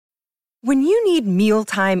When you need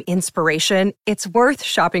mealtime inspiration, it's worth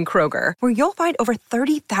shopping Kroger, where you'll find over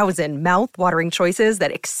 30,000 mouth-watering choices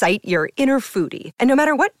that excite your inner foodie. And no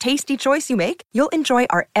matter what tasty choice you make, you'll enjoy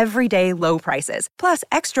our everyday low prices, plus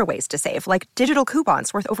extra ways to save, like digital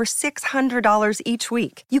coupons worth over $600 each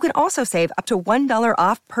week. You can also save up to $1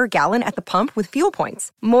 off per gallon at the pump with fuel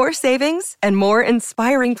points. More savings and more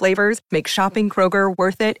inspiring flavors make shopping Kroger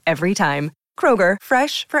worth it every time. Kroger,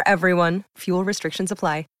 fresh for everyone. Fuel restrictions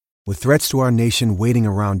apply. With threats to our nation waiting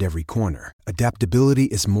around every corner, adaptability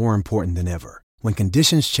is more important than ever. When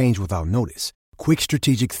conditions change without notice, quick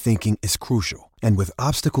strategic thinking is crucial. And with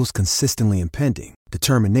obstacles consistently impending,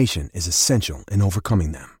 determination is essential in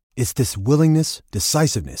overcoming them. It's this willingness,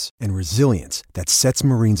 decisiveness, and resilience that sets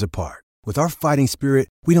Marines apart. With our fighting spirit,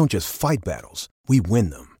 we don't just fight battles, we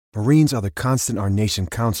win them. Marines are the constant our nation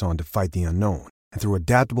counts on to fight the unknown. And through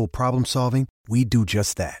adaptable problem solving, we do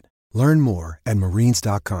just that. Learn more at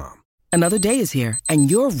marines.com. Another day is here,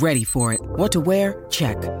 and you're ready for it. What to wear?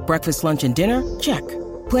 Check. Breakfast, lunch, and dinner? Check.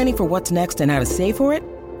 Planning for what's next and how to save for it?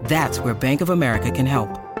 That's where Bank of America can help.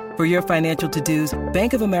 For your financial to-dos,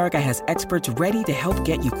 Bank of America has experts ready to help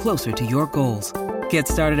get you closer to your goals. Get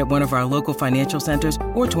started at one of our local financial centers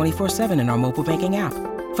or 24/7 in our mobile banking app.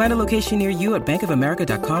 Find a location near you at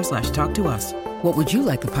bankofamerica.com/talktous. What would you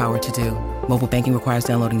like the power to do? Mobile banking requires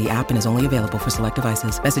downloading the app and is only available for select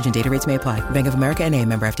devices. Message and data rates may apply. Bank of America NA,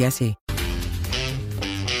 member FDIC.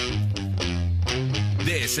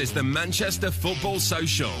 This is the Manchester Football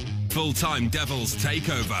Social. Full-time Devils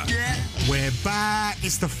takeover. Yeah, we're back.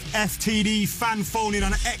 It's the FTD fan phone-in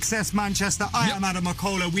on XS Manchester. I am Adam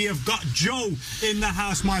McCullough. We have got Joe in the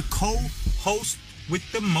house, my co-host with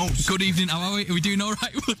the most. Good evening, how are we? Are we doing all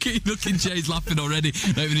right? Looking, Jay's laughing already.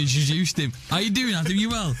 Not even introduced him. How you doing, Adam? You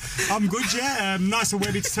well? I'm good, yeah. Nice of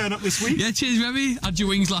Webby to turn up this week. Yeah, cheers, Webby. Had your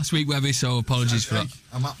wings last week, Webby, so apologies for that.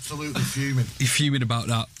 I'm absolutely fuming. You're fuming about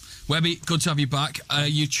that. Webby, good to have you back.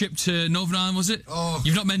 Your trip to Northern Ireland, was it? Oh.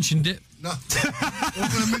 You've not mentioned it. No, I'm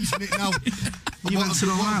going to mention it now. What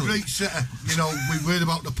a great set. You know, we've heard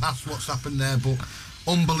about the past, what's happened there, but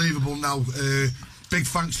unbelievable now. Big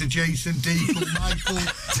thanks to Jason, Deagle, Michael,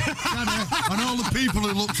 and all the people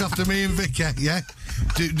who looked after me and Vicky, yeah?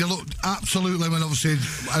 They looked absolutely, and obviously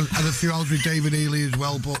I had a few hours with David Healy as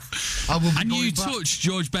well, but I will be And going you back. touched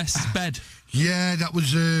George Best's bed. Yeah, that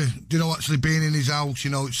was, actually being in his house,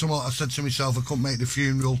 it's something I said to myself, I couldn't make the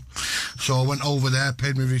funeral. So I went over there,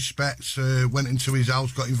 paid my respects, went into his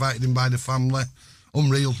house, got invited in by the family.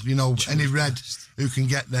 Unreal, any red who can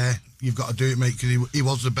get there, you've got to do it, mate, because he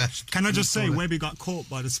was the best. Can I just say, Webby got caught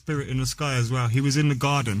by the spirit in the sky as well. He was in the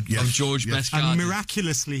garden. Of George Best And garden.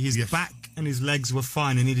 miraculously, his back and his legs were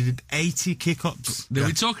fine, and he did 80 kick-ups. They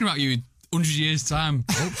were talking about you in 100 years' time.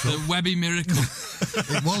 So. The Webby miracle.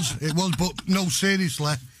 It was, but no,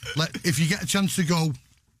 seriously, if you get a chance to go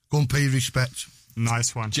and pay your respects.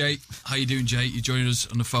 Nice one. Jay, how you doing, Jay? You joining us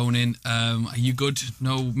on the phone in. Are you good?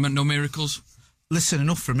 No miracles? Listen,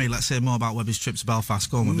 enough from me. Let's hear more about Webby's trip to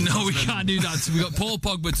Belfast. Go on, Webby. No, we can't do that. So we've got Paul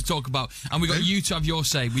Pogba to talk about, and we've got you to have your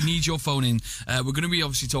say. We need your phone in. We're going to be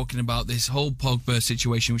obviously talking about this whole Pogba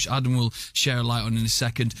situation, which Adam will share a light on in a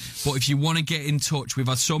second. But if you want to get in touch, we've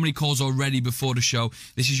had so many calls already before the show.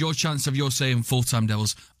 This is your chance to have your say in Full-Time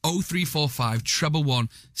Devils. 0345 111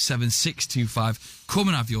 7625. Come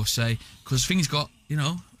and have your say, because things got,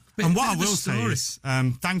 And what I will say is,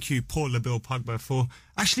 thank you, Paul LaBille Pogba, for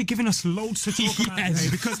actually giving us loads to talk about today,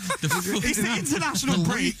 because it's the international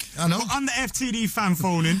break. I know. We're on the FTD fan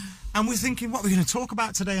phone-in, and we're thinking, what are we going to talk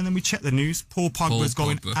about today? And then we check the news. Paul Pogba's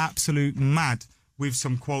going absolute mad with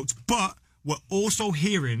some quotes, but we're also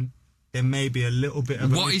hearing there may be a little bit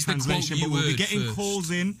of a mistranslation, but we'll be getting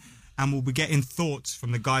calls in, and we'll be getting thoughts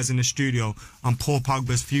from the guys in the studio on Paul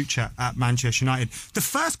Pogba's future at Manchester United. The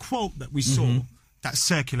first quote that we saw that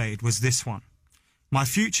circulated was this one. My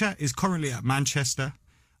future is currently at Manchester.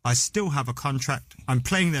 I still have a contract. I'm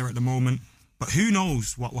playing there at the moment, but who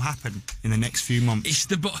knows what will happen in the next few months. It's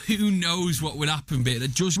the but who knows what would happen bit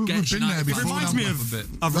that just gets been there before. Reminds me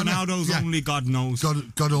of Ronaldo's only God knows.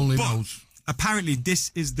 God only knows. Apparently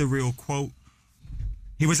this is the real quote.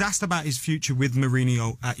 He was asked about his future with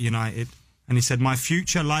Mourinho at United, and he said, my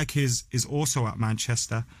future, like his, is also at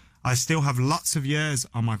Manchester. I still have lots of years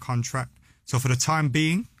on my contract. So for the time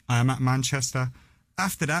being, I am at Manchester.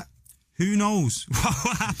 After that, who knows what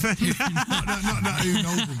will happen? not who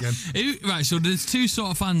knows again. Right, so there's two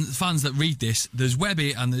sort of fans that read this. There's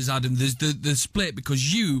Webby and there's Adam. There's the split,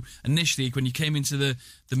 because you, initially, when you came into the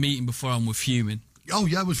meeting before, were fuming. Oh,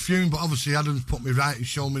 yeah, I was fuming, but obviously Adam's put me right and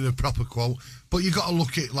shown me the proper quote. But you got to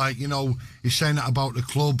look at, like, you know, he's saying that about the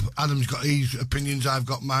club. Adam's got his opinions, I've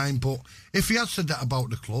got mine. But if he had said that about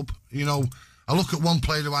the club, you know, I look at one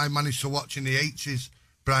player who I managed to watch in the 80s,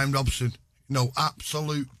 Brian Robson. You know,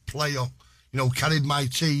 absolute player. You know, carried my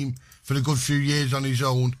team for a good few years on his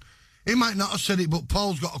own. He might not have said it, but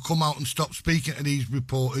Paul's got to come out and stop speaking to these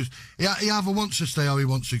reporters. He either wants to stay or he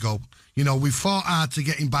wants to go. You know, we fought hard to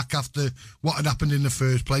get him back after what had happened in the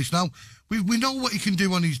first place. Now, we know what he can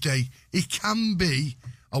do on his day. He can be,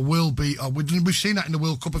 or will be, or we've seen that in the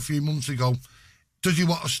World Cup a few months ago. Does he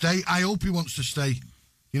want to stay? I hope he wants to stay.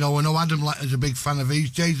 You know, I know Adam is a big fan of his.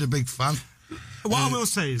 Jay's a big fan. What I will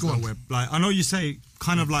say is, though, Webb, like, I know you say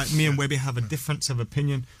kind of like me and Webby have a difference of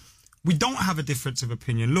opinion. We don't have a difference of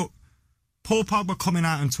opinion. Look, Paul Pogba coming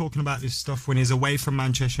out and talking about this stuff when he's away from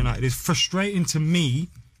Manchester United is frustrating to me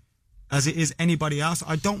as it is anybody else.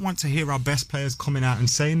 I don't want to hear our best players coming out and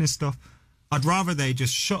saying this stuff. I'd rather they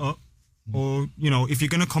just shut up, or, you know, if you're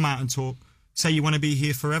going to come out and talk, say you want to be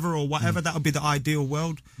here forever or whatever, that would be the ideal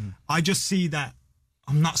world. I just see that.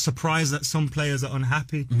 I'm not surprised that some players are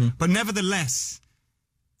unhappy. But nevertheless,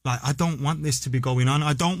 like, I don't want this to be going on.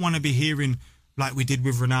 I don't want to be hearing, like we did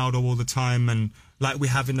with Ronaldo all the time, and like we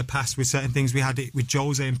have in the past with certain things. We had it with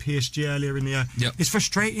Jose and PSG earlier in the year. Yep. It's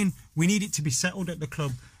frustrating. We need it to be settled at the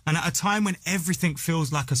club. And at a time when everything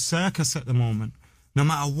feels like a circus at the moment, no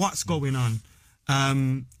matter what's going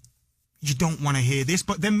on, you don't want to hear this.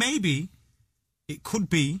 But then maybe it could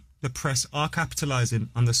be the press are capitalising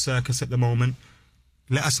on the circus at the moment.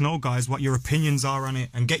 Let us know, guys, what your opinions are on it,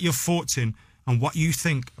 and get your thoughts in on what you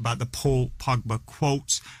think about the Paul Pogba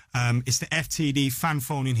quotes. It's the FTD fan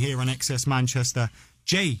phone in here on XS Manchester.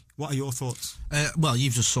 Jay, what are your thoughts? Well,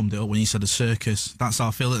 you've just summed it up when you said a circus. That's how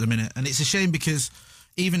I feel at the minute. And it's a shame because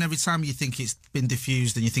even every time you think it's been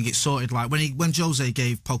diffused and you think it's sorted, like when Jose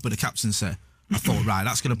gave Pogba the captaincy, I thought, right,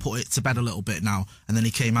 that's going to put it to bed a little bit now. And then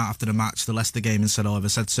he came out after the match, the Leicester game, and said, oh, if I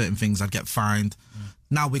said certain things, I'd get fined.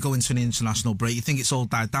 Now we go into an international break. You think it's all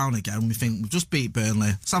died down again. We think, we've just beat Burnley.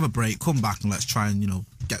 Let's have a break, come back, and let's try and, you know,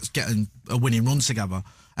 get a winning run together.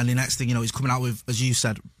 And the next thing, you know, he's coming out with, as you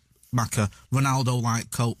said, Macca,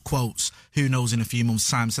 Ronaldo-like quotes. Who knows in a few months'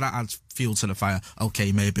 time? So that adds fuel to the fire. Okay,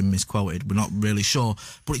 he may have been misquoted. We're not really sure.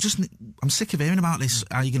 But I'm sick of hearing about this.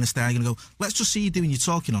 Are you going to stay? Are you going to go? Let's just see you doing your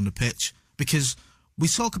talking on the pitch. Because we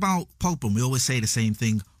talk about Pogba and we always say the same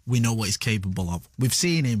thing. We know what he's capable of. We've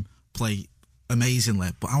seen him play amazingly,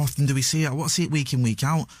 but how often do we see it? I want to see it week in, week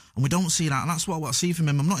out, and we don't see that, and that's what I want to see from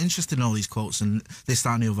him. I'm not interested in all these quotes and this,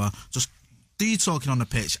 that and the other. Just do your talking on the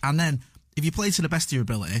pitch, and then if you play to the best of your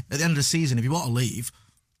ability, at the end of the season, if you want to leave,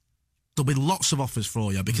 there'll be lots of offers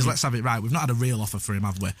for you, because let's have it right, we've not had a real offer for him,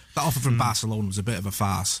 have we? That offer from Barcelona was a bit of a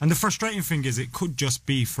farce. And the frustrating thing is it could just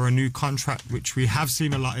be for a new contract, which we have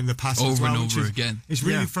seen a lot in the past over as well, and over again. It's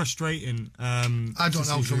really frustrating. I don't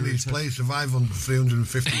know how some of these players survive on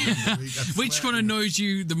 350 a week. Which one annoys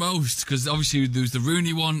you the most? Because obviously there was the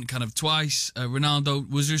Rooney one, kind of twice.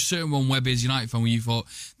 Ronaldo, was there a certain one, Webby, as United fan, where you thought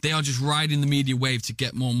they are just riding the media wave to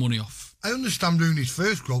get more money off? I understand Rooney's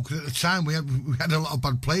first goal, because at the time we had a lot of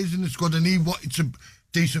bad players in the squad, and he wanted some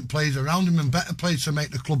decent players around him and better players to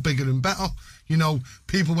make the club bigger and better. You know,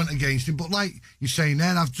 people went against him, but like you're saying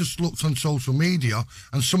there, I've just looked on social media,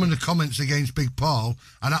 and some of the comments against Big Paul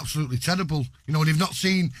are absolutely terrible. You know, and they've not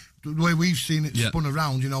seen the way we've seen it spun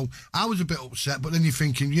around. You know, I was a bit upset, but then you're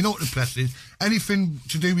thinking, you know what the press is? Anything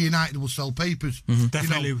to do with United will sell papers.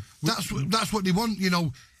 Definitely. You know, that's what they want. You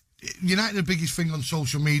know, United are the biggest thing on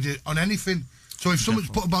social media, on anything. So if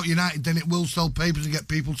someone's put about United, then it will sell papers and get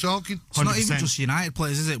people talking. It's 100%. Not even just United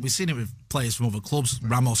players, is it? We've seen it with players from other clubs,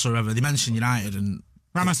 Ramos or whatever. They mention United and...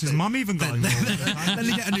 Ramos's mum even got involved. Then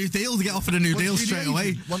they get a new deal. They get offered a new deal straight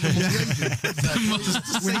away.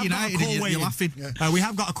 Just say United and you're laughing. We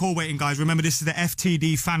have got a call waiting, guys. Remember, this is the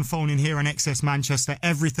FTD fan phone in here on XS Manchester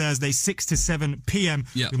every Thursday, 6 to 7 p.m.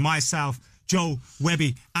 with myself, Joe,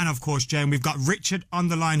 Webby, and of course Jay. And we've got Richard on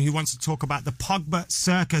the line who wants to talk about the Pogba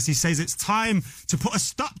circus. He says it's time to put a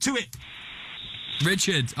stop to it.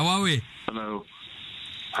 Richard, how are we?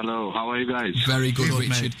 Hello, how are you guys? Very good,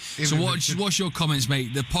 Richard. So what's your comments,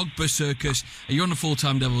 mate? The Pogba circus. Are you on the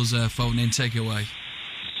Full-Time Devils phone in? Take it away.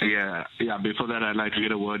 Yeah. Before that, I'd like to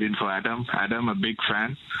get a word in for Adam. Adam, a big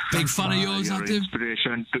fan. Big fan of yours, Adam?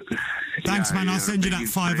 Inspiration to... Thanks, man. I'll send you that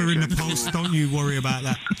 $5 in the post. Don't you worry about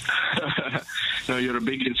that. No, you're a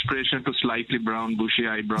big inspiration to slightly brown, bushy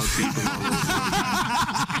eyebrow people.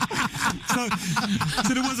 So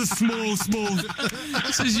there was a small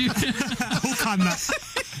This is you. hook on that.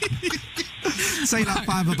 Take that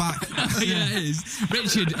fiver back. Yeah, it is.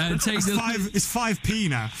 Richard, take It's 5p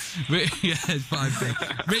now. Yeah, it's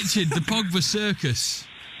 5p. Richard, the Pogba circus.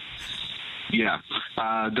 Yeah,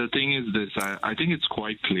 the thing is this. I think it's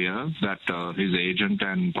quite clear that his agent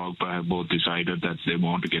and Pogba have both decided that they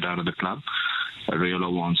want to get out of the club.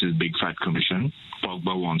 Raiola wants his big fat commission.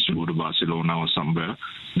 Pogba wants to go to Barcelona or somewhere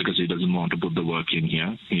because he doesn't want to put the work in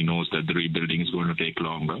here. He knows that the rebuilding is going to take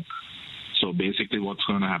longer. So basically what's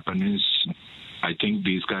going to happen is I think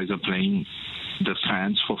these guys are playing the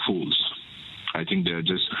fans for fools. I think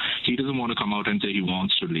he doesn't want to come out and say he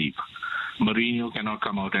wants to leave. Mourinho cannot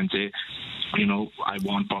come out and say, I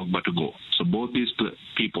want Pogba to go. So both these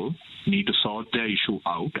people need to sort their issue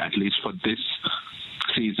out, at least for this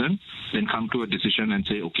season, then come to a decision and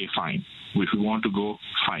say, okay, fine. If we want to go,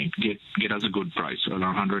 fine. Get us a good price, around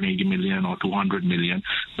 180 million or 200 million,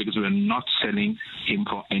 because we're not selling him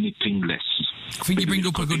for anything less. I think you bring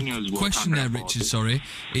up a good question there, Richard, sorry,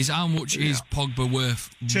 is how much is Pogba worth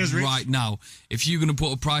right now? If you're going to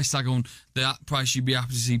put a price tag on that price you'd be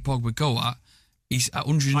happy to see Pogba go at, he's at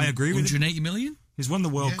 180 million? He's won the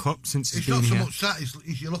World Cup since he's been here. It's not so much that,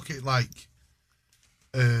 it's you look at it like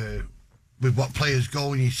with what players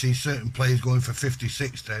go and you see certain players going for 50,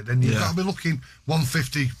 60, then you've got to be looking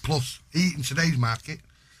 150 plus in today's market.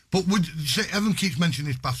 But Evan keeps mentioning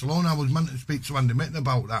this Barcelona. I was meant to speak to Andy Mitten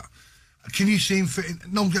about that. Can you see him fitting?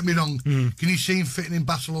 Don't get me wrong. Can you see him fitting in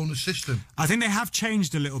Barcelona's system? I think they have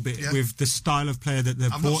changed a little bit with the style of player that they've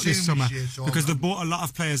bought this summer, because they've bought a lot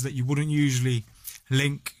of players that you wouldn't usually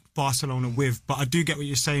link Barcelona with. But I do get what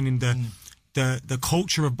you're saying in the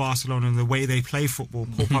culture of Barcelona and the way they play football.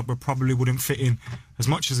 Paul Pogba probably wouldn't fit in as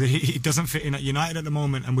much as he doesn't fit in at United at the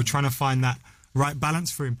moment, and we're trying to find that right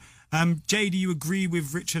balance for him. Jay, do you agree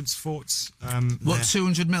with Richard's thoughts?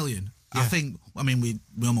 200 million? Yeah.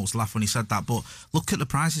 We almost laughed when he said that, but look at the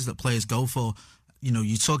prices that players go for.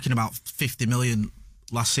 You're talking about 50 million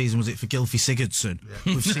last season, was it, for Gylfi Sigurdsson?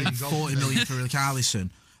 Yeah. We've seen 40 million for Richarlison.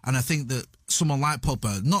 And I think that someone like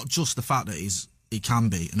Pogba, not just the fact that he can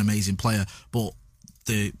be an amazing player, but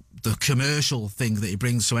the commercial thing that he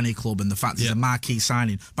brings to any club and the fact he's a marquee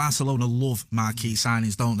signing. Barcelona love marquee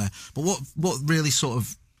signings, don't they? But what really sort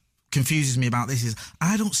of confuses me about this is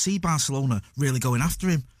I don't see Barcelona really going after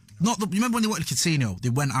him. You remember when they wanted Coutinho?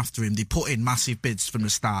 They went after him. They put in massive bids from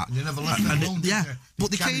the start. And they never left him alone. Yeah,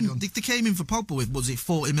 but they came in for Pogba with, was it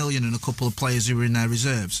 40 million and a couple of players who were in their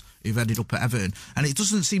reserves who've ended up at Everton. And it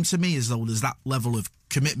doesn't seem to me as though there's that level of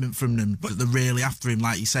commitment from them that they're really after him,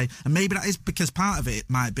 like you say. And maybe that is because part of it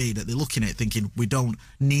might be that they're looking at it thinking we don't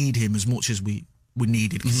need him as much as we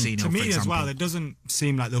needed Coutinho, to me, as well, it doesn't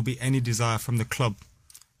seem like there'll be any desire from the club,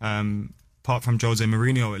 apart from Jose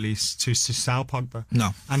Mourinho at least, to sell Pogba. No.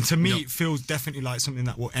 And to me, it feels definitely like something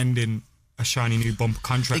that will end in a shiny new bumper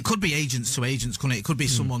contract. It could be agents to agents, couldn't it? It could be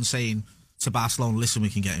someone saying to Barcelona, listen, we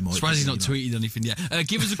can get him. Surprised he's not tweeted anything yet.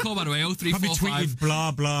 Give us a call, by the way, 0345. Probably tweeted blah,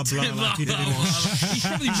 blah, blah. Like he did He's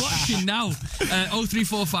probably watching now.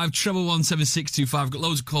 0345 177 Got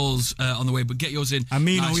loads of calls on the way, but get yours in.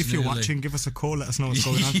 Amino, if you're watching, give us a call. Let us know what's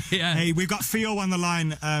going on. Yeah. Hey, we've got Theo on the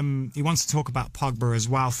line. He wants to talk about Pogba as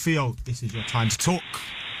well. Theo, this is your time to talk.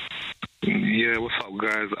 Yeah, what's up,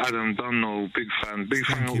 guys? Adam Dunno, big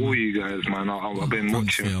fan of all you guys, man. I've been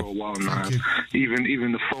watching for a while now.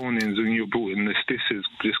 Even the phone-ins when you brought in this is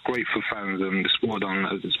just great for fans and it's well done.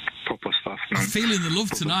 It's proper stuff, man. I'm feeling the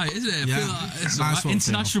love tonight, isn't it? I feel like it's nice right.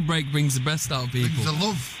 International break brings the best out of people. The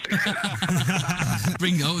love.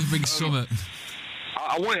 Bring summer.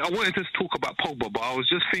 I wanted to talk about Pogba, but I was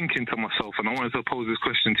just thinking to myself, and I wanted to pose this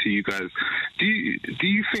question to you guys: Do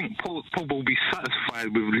you think Pogba will be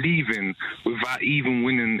satisfied with leaving without even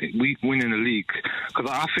winning the league?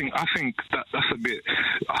 Because I think that's a bit.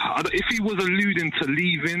 If he was alluding to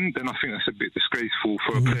leaving, then I think that's a bit disgraceful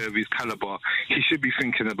for a player of his caliber. He should be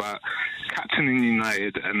thinking about captaining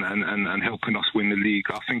United and helping us win the league.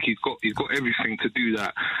 I think he's got everything to do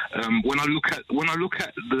that. When I look at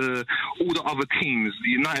all the other teams,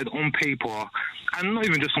 United on paper, and not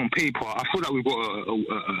even just on paper, I feel like we've got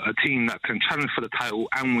a team that can challenge for the title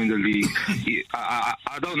and win the league.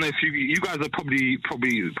 I don't know if you guys are probably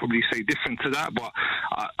say different to that, but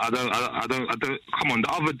I don't. Come on, the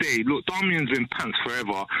other day, look, Darmian's been pants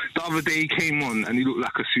forever. The other day he came on and he looked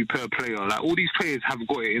like a superb player. Like all these players have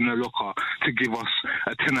got it in their locker to give us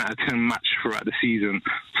a 10 out of 10 match throughout the season.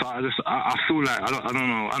 So I feel like I don't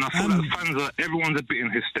know, and I feel like the fans everyone's a bit in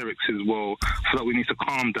hysterics as well. So that we need to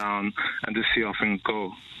calm down and just see how things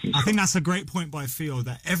go. I think that's a great point by Theo,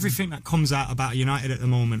 that everything that comes out about United at the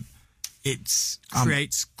moment, it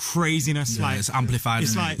creates craziness. Yeah, it's amplified.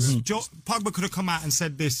 It's like Pogba could have come out and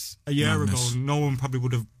said this a year ago. No one probably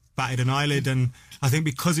would have batted an eyelid, and I think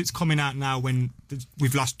because it's coming out now when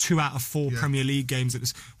we've lost 2 out of 4 Premier League games, it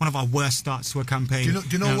was one of our worst starts to a campaign. Do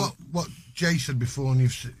you know what Jay said before, and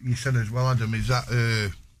you said as well, Adam, is that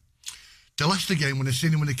the Leicester game when I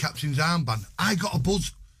seen him with the captain's armband, I got a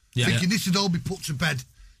buzz thinking this would all be put to bed.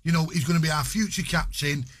 You know, he's going to be our future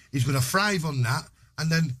captain, he's going to thrive on that,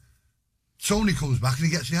 and then Tony comes back and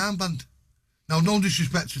he gets the armband. Now, no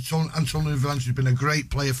disrespect to Antonio Valencia, has been a great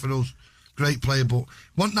player for us, great player, but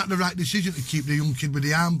wasn't that the right decision to keep the young kid with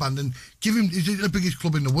the armband and give him, is it the biggest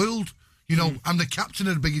club in the world? You know, I'm the captain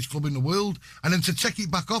of the biggest club in the world, and then to take it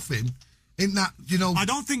back off him, in that, you know... I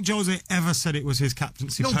don't think Jose ever said it was his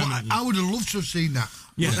captaincy permanently. But I would have loved to have seen that.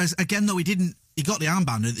 Yeah. Well, again, though, he didn't... He got the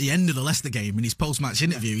armband at the end of the Leicester game in his post-match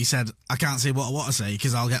interview. He said, I can't say what I want to say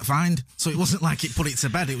because I'll get fined. So it wasn't like it put it to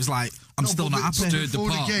bed. It was like, I'm still not happy. Before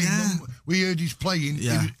the game, we heard he's playing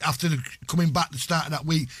after coming back the start of that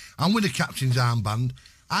week. I'm with the captain's armband.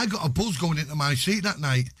 I got a buzz going into my seat that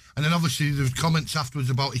night. And then obviously there was comments afterwards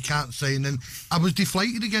about he can't say, and then I was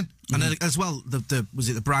deflated again. And then as well, was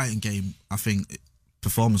it the Brighton game, I think...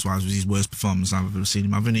 Performance-wise, was his worst performance I've ever seen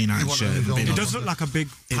him have in a United shirt. It does look like a big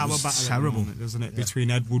power battle, terrible, moment, doesn't it? Between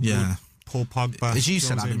Ed Woodward, Paul Pogba. As you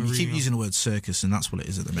said, Adam, you keep using the word circus, and that's what it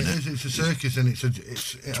is at the minute. It is. It's a circus, and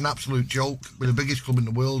it's an absolute joke. We're the biggest club in the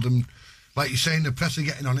world, and like you're saying, the press are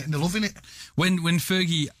getting on it and they're loving it. When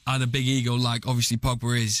Fergie had a big ego, like obviously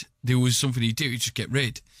Pogba is, there was something he'd do, he'd just get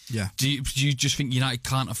rid. Yeah. Do you just think United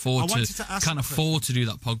can't afford to do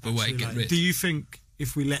that Pogba way, get rid? Do you think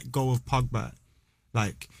if we let go of Pogba,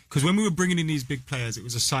 like, because when we were bringing in these big players, it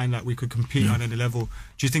was a sign that we could compete on any level.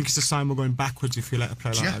 Do you think it's a sign we're going backwards if we let a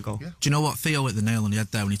player like that go? Yeah. Do you know what? Theo hit the nail on the head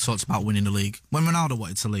there when he talked about winning the league. When Ronaldo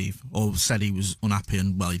wanted to leave, or said he was unhappy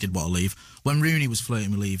and, well, he did want to leave, when Rooney was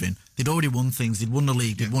flirting with leaving, they'd already won things. They'd won the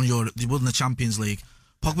league, they'd won Europe, they'd won the Champions League.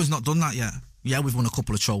 Pogba's not done that yet. Yeah, we've won a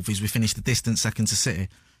couple of trophies. We finished a distant second to City.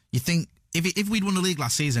 You think, if we'd won the league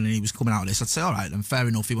last season and he was coming out of this, I'd say, all right, then fair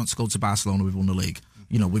enough, he wants to go to Barcelona, we've won the league.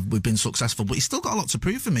 You know, we've been successful, but he's still got a lot to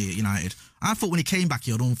prove for me at United. I thought when he came back,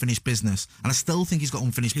 he had unfinished business, and I still think he's got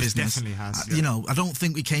unfinished business. He definitely has. You know, I don't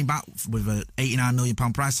think we came back with a £89 million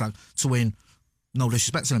price tag to win, no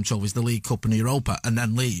disrespect to them trophies, the League Cup and the Europa, and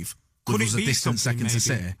then leave. Could it be a distant second to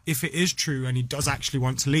City? If it is true and he does actually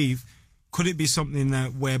want to leave, could it be something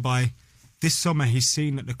that whereby this summer he's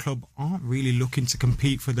seen that the club aren't really looking to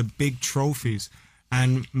compete for the big trophies?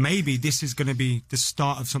 And maybe this is going to be the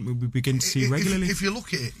start of something we begin to see regularly. If you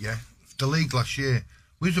look at it, the league last year,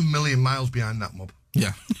 we was a million miles behind that mob.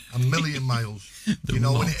 Yeah. A million miles. You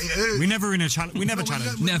know, when we never in a challenge. We never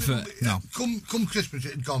challenged. Never. No. Come Christmas,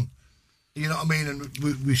 it had gone. You know what I mean? And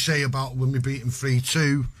we say about when we beat them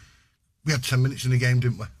 3-2, we had 10 minutes in the game,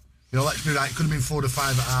 didn't we? You know, let's be right. It could have been 4 to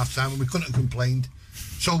 5 at half time, and we couldn't have complained.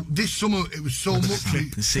 So this summer, it was so much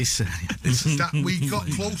that we got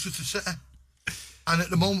closer to City. And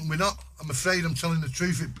at the moment, we're not. I'm afraid I'm telling the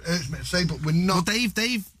truth. It hurts me to say, but we're not. Well,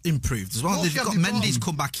 they've improved as well. They've got Mendy's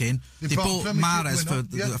come back in. They brought Mahrez for,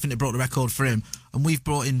 I think they brought the record for him. And we've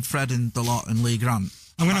brought in Fred and the lot and Lee Grant.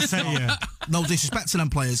 I'm going to say, no disrespect to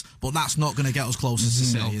them players, but that's not going to get us closer to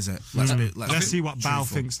City, is it? Let's see what Bal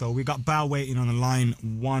thinks, though. We've got Bal waiting on the line.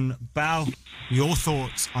 Bal, your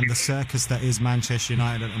thoughts on the circus that is Manchester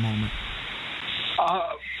United at the moment?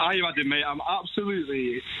 I imagine, mate. I'm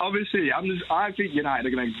absolutely. Obviously, I think United are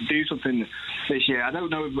going to do something this year. I don't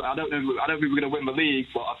know if we're going to win the league,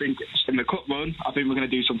 but I think in the cup run, I think we're going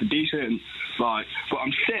to do something decent. Like, but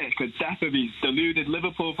I'm sick of death of these deluded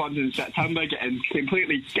Liverpool fans in September getting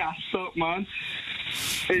completely gassed up, man.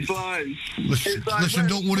 It's like, listen,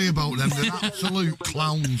 don't worry about them. They're absolute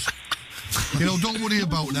clowns. You know, don't worry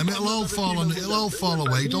about them. It'll all fall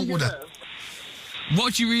away. Don't worry.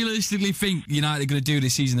 What do you realistically think United are going to do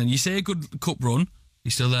this season then? You say a good cup run.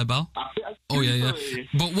 You still there, Bal? Oh, yeah.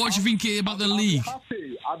 But what do you think about the league?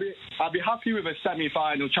 I'd be happy with a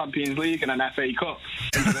semi-final Champions League and an FA Cup.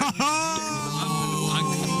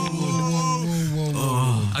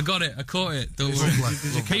 I got it. I caught it. Don't worry.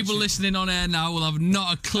 People listening on air now will have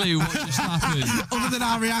not a clue what just happened. Other than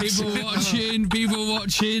our reaction. People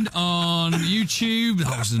watching on YouTube.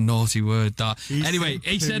 That was a naughty word, that. Anyway,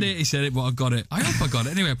 he said it, but I got it. I hope I got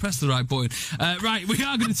it. Anyway, press the right button. Right, we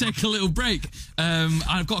are going to take a little break.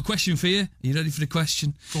 I've got a question for you. Are you ready for the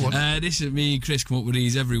question? Go on. This is me and Chris come up with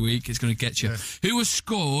these every week. It's going to get you. Yeah. Who has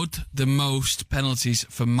scored the most penalties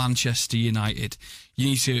for Manchester United? You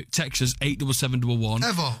need to text us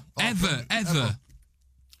 87711. Ever.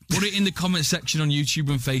 Put it in the comment section on YouTube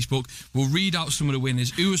and Facebook. We'll read out some of the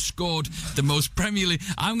winners. Who has scored the most Premier League?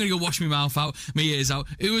 I'm going to go wash my mouth out, my ears out.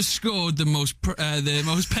 Who has scored the most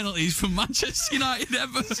penalties from Manchester United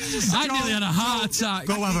ever? I nearly had a heart attack.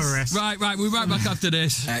 Go have a rest. Right, we'll be right back after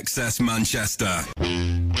this. Excess Manchester.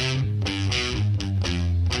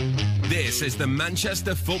 This is the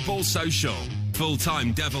Manchester Football Social.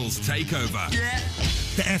 Full-time Devils takeover. Yeah.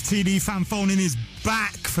 The FTD fan phone-in is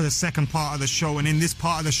back for the second part of the show, and in this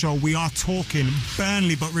part of the show we are talking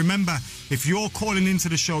Burnley. But remember, if you're calling into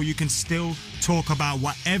the show, you can still talk about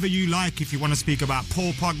whatever you like. If you want to speak about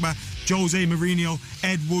Paul Pogba, Jose Mourinho,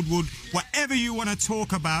 Ed Woodward, whatever you want to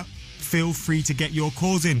talk about, feel free to get your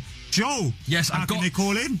calls in. Joe, yes, how can they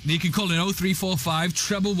call in? You can call in 0345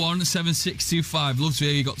 111 7625. Love to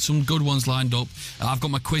hear you got some good ones lined up. I've got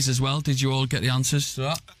my quiz as well. Did you all get the answers to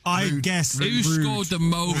that? I guess. Who scored the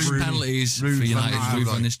most penalties for United?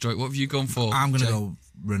 Ruud van Nistelrooy. What have you gone for? I'm going to go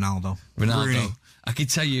Ronaldo. Rooney. I can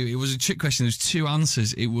tell you, it was a trick question. There's two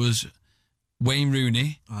answers. It was Wayne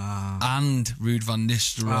Rooney and Ruud van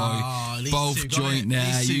Nistelrooy, both joint there.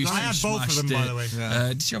 I had both of them, by the way.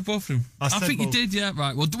 Did you have both of them? I think you did, yeah.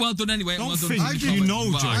 Right. Well done anyway. Don't well done. think you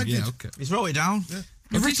know, Joe. Right, yeah, okay. He's wrote it down. Yeah.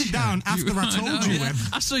 You wrote it down after I told you. Yeah.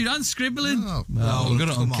 I saw your hand scribbling. No, we got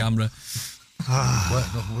it on camera.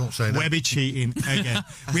 We won't say that. Webby cheating again.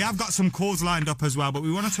 We have got some calls lined up as well, but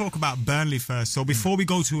we want to talk about Burnley first. So before we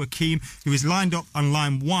go to Akeem, who is lined up on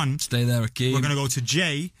line 1, stay there, Akeem. We're going to go to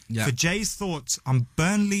Jay for Jay's thoughts on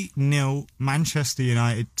Burnley 0, Manchester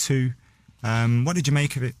United 2. What did you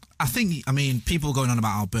make of it? I mean, people going on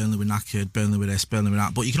about how Burnley were knackered, Burnley were this, Burnley were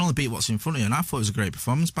that, but you can only beat what's in front of you, and I thought it was a great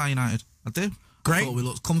performance by United. I did. Great. I thought we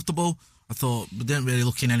looked comfortable. I thought we didn't really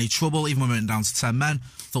look in any trouble, even when we went down to 10 men.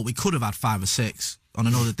 I thought we could have had 5 or 6. On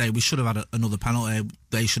another day, we should have had another penalty.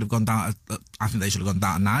 They should have gone down. I think they should have gone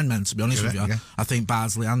down to 9 men, to be honest with you. Yeah. I think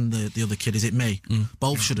Bardsley and the other kid, is it me?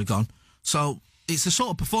 Both should have gone. So it's the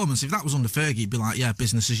sort of performance. If that was under Fergie, you'd be like, yeah,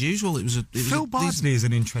 business as usual. Phil Bardsley is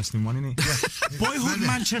an interesting one, isn't he? Yeah. Boyhood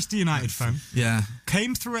Manchester United fan. Yeah.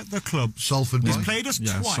 Came through at the club. Salford. He's played us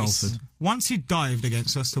twice. Salford. Once he dived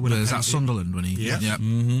against us to win a penalty. Is that Sunderland when he? Yeah.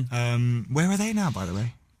 Mm-hmm. Where are they now, by the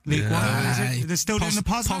way? League One, is it? They're still doing the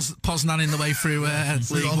Poznan in the way through League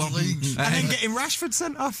One. And then getting Rashford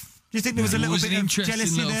sent off. Do you think there was a little bit of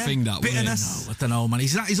jealousy there? Bitterness? No, I don't know, man.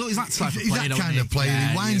 He's always that type of player. He's that kind of player.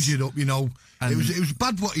 He winds it up, you know. It was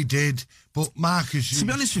bad what he did, but Marcus, to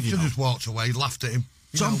be honest with you, just walked away, laughed at him.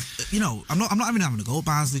 John, I'm not even having a go at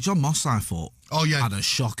Barnsley. John Moss, I thought, had a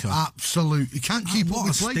shocker. Absolutely, he can't keep up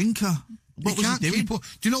with play. What a stinker. What was he doing? Do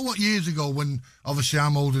you know what, years ago, when obviously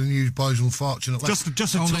I'm older than you boys, unfortunately, just a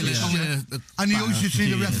touch, and you used to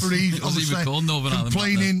see the referees obviously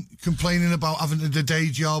complaining about having the day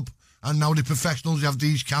job, and now the professionals have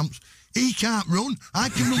these camps. He can't run. I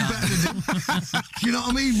can run better than him. Do you know what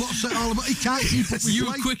I mean? What's that all about? He can't keep up with You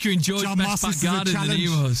were quicker in George Best back garden than he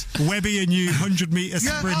was. Webby and you, 100-metre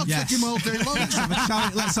sprint. I'll take him all day long.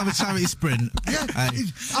 Let's have a charity sprint. Yeah.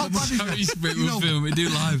 How bad is charity sprint we'll film. We do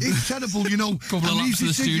live. It's terrible, you know. Couple of laps to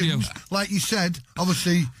the studio. Like you said,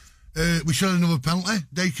 obviously, we should have another penalty.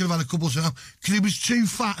 They could have had a couple because he was too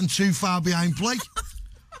fat and too far behind play.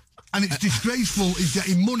 And it's disgraceful. He's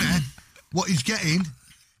getting money, what he's getting.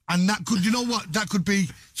 And that could, you know what? That could be,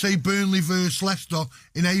 say, Burnley versus Leicester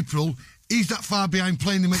in April. He's that far behind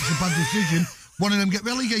playing, he makes a bad decision. One of them get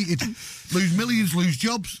relegated, lose millions, lose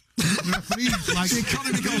jobs. The referees, like, the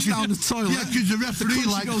economy goes down the toilet. Yeah, because the referee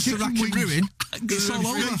goes to rack and ruin. It's all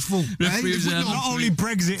over. Not only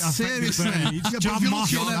Brexit, seriously. John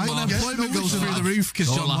Moss. Unemployment goes through the roof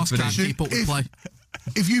because John Moss can't keep up with play.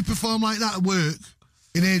 If you perform like that at work,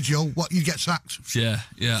 in AGO, you get sacked. Yeah.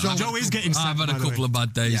 So Joe is getting sacked. I've had a couple of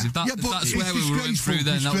bad days. If that's where we were running through,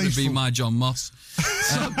 then that would be my John Moss.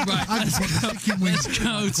 Right, let's go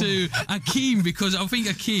to Akeem, because I think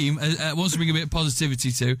Akeem wants to bring a bit of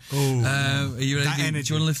positivity too. Are you ready?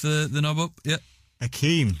 Do you want to lift the knob up? Yeah.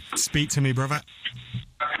 Akeem, speak to me, brother.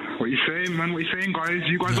 What you saying, man? What you saying, guys?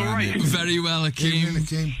 You guys all right? Very well, Akeem.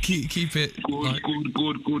 Keep it. Good.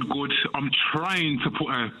 I'm trying to put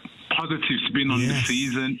a positive spin on the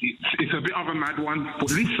season. It's a bit of a mad one, but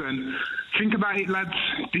listen, think about it, lads.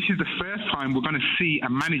 This is the first time we're going to see a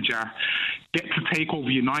manager get to take over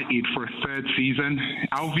United for a third season.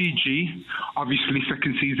 LVG, obviously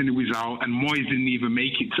second season he was out, and Moyes didn't even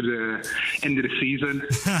make it to the end of the season.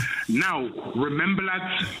 Now, remember,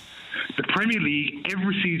 lads, the Premier League,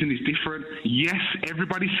 every season is different. Yes,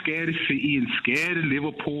 everybody's scared of City and scared of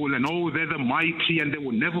Liverpool, and they're the mighty and they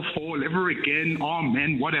will never fall ever again.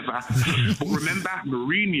 Amen, whatever. But remember,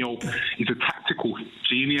 Mourinho is a tactician tactical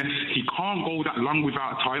genius. He can't go that long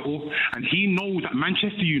without a title, and he knows that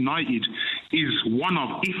Manchester United is one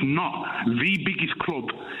of, if not the biggest club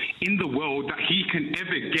in the world that he can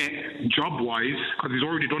ever get job-wise, because he's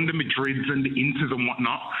already done the Madrids and the Inters and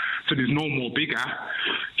whatnot, so there's no more bigger.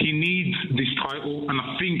 He needs this title, and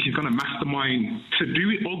I think he's going to mastermind to do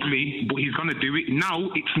it ugly, but he's going to do it. Now,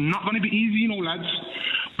 it's not going to be easy, lads,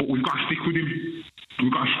 but we've got to stick with him.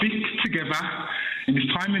 We've got to stick together in this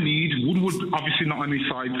time of need. Woodward obviously not on his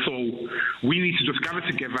side, so we need to just gather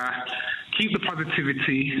together, keep the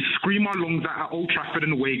positivity, scream our lungs out at Old Trafford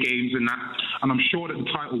and away games and that, and I'm sure that the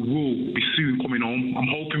title will be soon coming home. I'm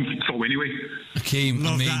hoping so anyway. Akeem,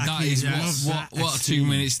 I mean, that is what 2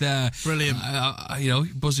 minutes there. Brilliant.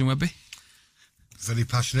 Buzzing, Webby. Very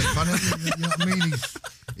passionate fan, you know what I mean?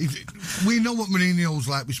 We know what Mourinho's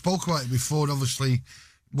like. We spoke about it before, obviously,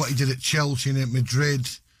 what he did at Chelsea and at Madrid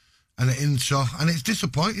and at Inter, and it's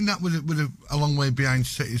disappointing that with a long way behind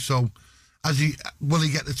City. So, will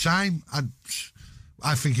he get the time?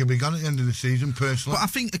 I think he'll be gone at the end of the season, personally. But I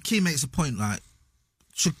think Akeem makes a point,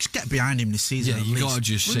 should get behind him this season. Yeah, you got to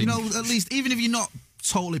just say, at least, even if you're not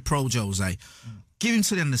totally pro Jose, give him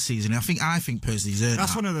to the end of the season. I think personally he's earned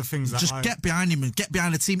That's that. one of the things that just get behind him and get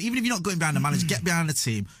behind the team. Even if you're not going behind the manager, get behind the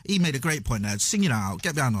team. He made a great point there. Sing it out,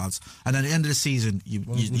 get behind the lads, and then at the end of the season, you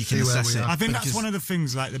can assess it. I think that's one of the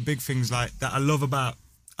things, the big things, that I love about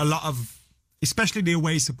a lot of, especially the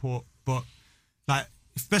away support, but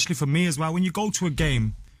especially for me as well. When you go to a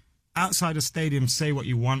game, outside the stadium, say what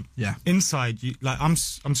you want. Yeah. Inside, I'm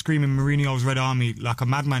screaming Mourinho's Red Army like a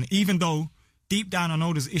madman, even though deep down I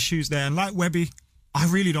know there's issues there. And like Webby, I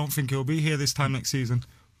really don't think he'll be here this time next season.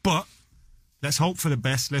 But let's hope for the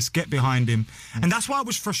best. Let's get behind him. And that's why I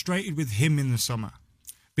was frustrated with him in the summer.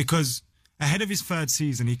 Because ahead of his third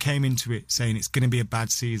season, he came into it saying it's going to be a bad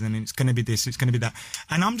season and it's going to be this, it's going to be that.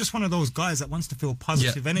 And I'm just one of those guys that wants to feel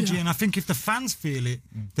positive energy. And I think if the fans feel it,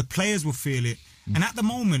 the players will feel it. And at the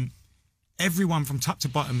moment, everyone from top to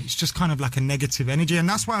bottom, it's just kind of like a negative energy. And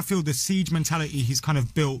that's why I feel the siege mentality he's kind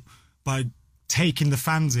of built by taking the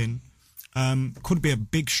fans in could be a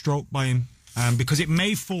big stroke by him, because it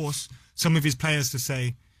may force some of his players to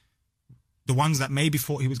say, the ones that maybe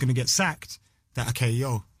thought he was going to get sacked, that, okay,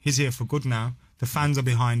 he's here for good now. The fans are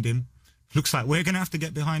behind him. Looks like we're going to have to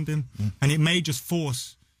get behind him. And it may just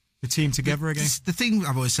force the team together again. The thing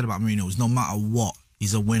I've always said about Mourinho is no matter what,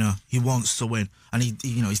 he's a winner. He wants to win. And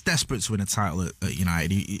he's desperate to win a title at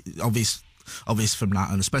United. Obvious from that,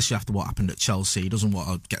 and especially after what happened at Chelsea, he doesn't want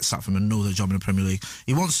to get sacked from another job in the Premier League.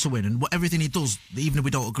 He wants to win, and everything he does, even if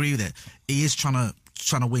we don't agree with it, he is trying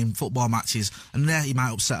to win football matches. And there, he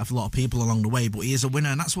might upset a lot of people along the way, but he is a winner,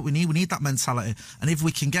 and that's what we need. We need that mentality, and if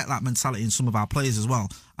we can get that mentality in some of our players as well,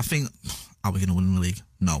 I think, are we going to win the league?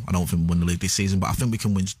 No, I don't think we'll win the league this season, but I think we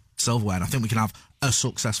can win silverware, and I think we can have a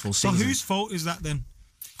successful season. So whose fault is that then?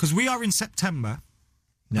 Because we are in September,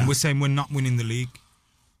 and we're saying we're not winning the league.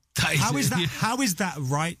 How is that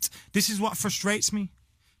right? This is what frustrates me,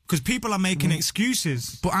 because people are making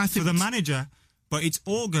excuses for the manager, but it's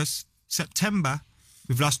August, September,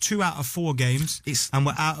 we've lost 2 out of 4 games, and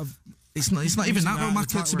we're out of... It's not even that, though, Matt.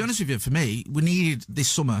 To be honest with you, for me, we needed this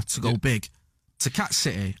summer to go big, to catch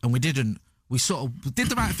City, and we didn't. We sort of did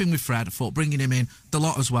the right thing with Fred. I thought bringing him in, the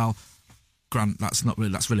lot as well. Grant, that's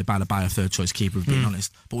really bad to buy a third choice keeper, if being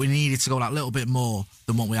honest. But we needed to go that little bit more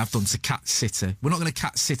than what we have done to catch City. We're not going to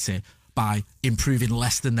catch City by improving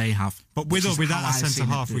less than they have. But with or without a centre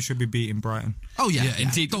half, we should be beating Brighton. Oh yeah,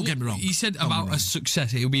 indeed. Don't get me wrong. You said about a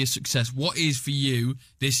success. It'll be a success. What is for you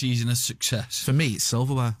this season a success? For me, it's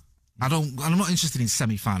silverware. I'm not interested in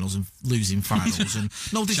semi-finals and losing finals, and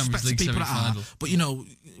no disrespect to people that are. But we know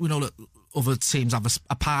that other teams have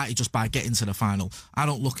a party just by getting to the final. I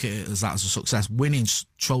don't look at it as that as a success. Winning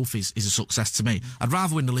trophies is a success to me. I'd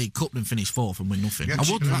rather win the League Cup than finish 4th and win nothing. Yeah,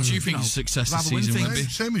 what do you think is a success this season?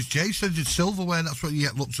 Same as Jay said, it's silverware. That's what you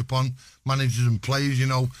get looked upon, managers and players.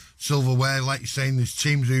 Silverware. Like you're saying, there's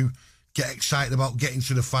teams who get excited about getting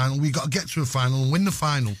to the final. We've got to get to a final and win the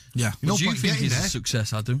final. Yeah. What do you think is a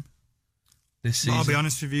success, Adam? This season? I'll be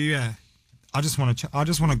honest with you. Yeah, I just want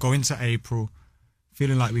to go into April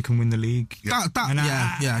feeling like we can win the league. I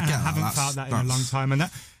haven't felt that in a long time, and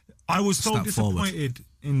that I was so disappointed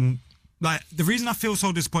in. Like, the reason I feel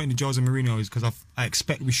so disappointed in Jose Mourinho is because I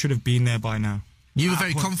expect we should have been there by now. You were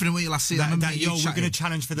very confident with your last season. We're going to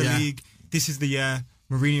challenge for the league. This is the year.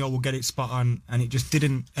 Mourinho will get it spot on, and it just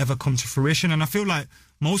didn't ever come to fruition. And I feel like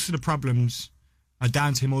most of the problems are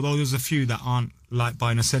down to him, although there's a few that aren't like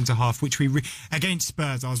buying a centre half, which against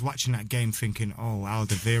Spurs. I was watching that game thinking, oh,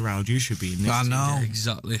 Alderweireld, you should be in this. I know. Yeah,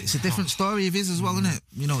 exactly. It's a different story of his as well, isn't it?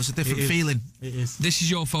 You know, it's a different feeling. It is. This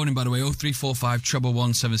is your phone in, by the way, 0345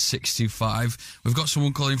 17625. We've got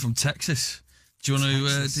someone calling from Texas. Do you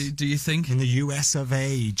want to, do you think? In the US of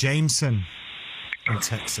A, Jameson in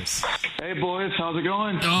Texas. Hey, boys, how's it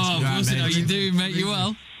going? Oh, how you doing, mate? You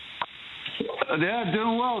well? Yeah,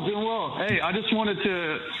 doing well. Hey, I just wanted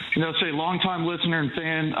to, say long-time listener and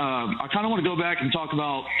fan. I kind of want to go back and talk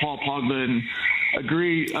about Paul Pogba and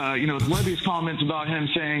agree, with Levy's comments about him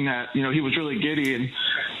saying that, he was really giddy. And,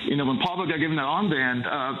 when Pogba got given that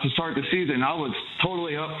armband to start the season, I was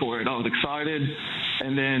totally up for it. I was excited.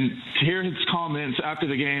 And then to hear his comments after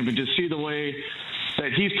the game and just see the way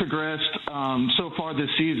that he's progressed so far this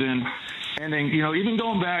season. And then, even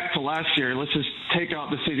going back to last year, let's just take out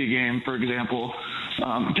the City game, for example,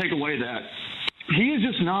 take away that. He is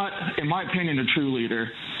just not, in my opinion, a true leader.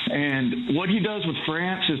 And what he does with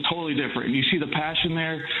France is totally different. You see the passion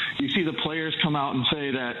there. You see the players come out and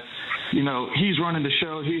say that, he's running the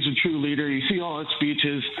show. He's a true leader. You see all his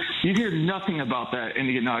speeches. You hear nothing about that in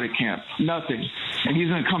the United camp. Nothing. And he's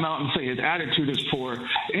going to come out and say his attitude is poor.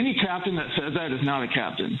 Any captain that says that is not a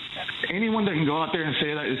captain. Anyone that can go out there and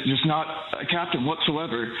say that is just not a captain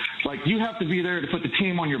whatsoever. Like, you have to be there to put the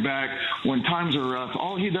team on your back when times are rough.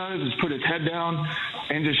 All he does is put his head down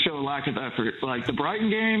and just show a lack of effort. Like, the Brighton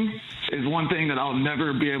game is one thing that I'll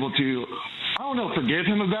never be able to, forgive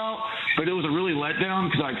him about, but it was a really letdown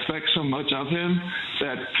because I expect so much of him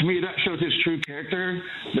that, to me, that shows his true character,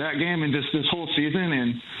 that game and just this whole season.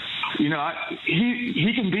 And,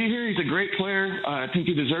 he can be here. He's a great player. I think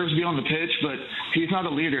he deserves to be on the pitch, but he's not a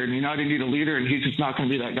leader, and United need a leader, and he's just not going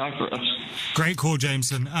to be that guy for us. Great call,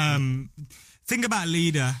 Jameson. Think about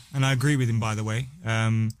leader, and I agree with him, by the way.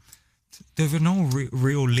 There were no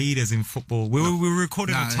real leaders in football. We were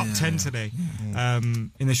recording a top 10 today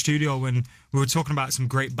in the studio when we were talking about some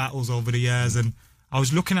great battles over the years, and I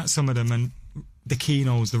was looking at some of them, and the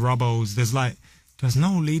Keanos, the Robbos, there's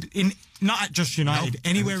no lead in, not at just United,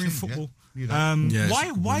 anywhere in football.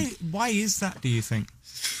 Why is that, do you think?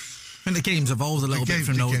 I think the game's evolved a little bit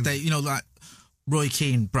from those days. Like Roy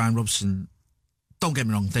Keane, Brian Robson, don't get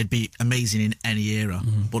me wrong, they'd be amazing in any era,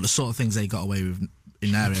 but the sort of things they got away with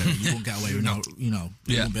in their era, you wouldn't get away with you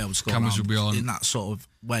wouldn't be able to score in that sort of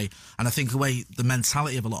way. And I think the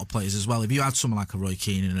mentality of a lot of players as well, if you had someone like a Roy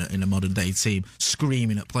Keane in a modern day team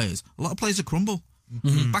screaming at players, a lot of players would crumble.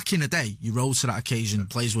 Back in the day, you rose to that occasion,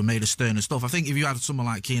 players were made of sterner stuff. I think if you had someone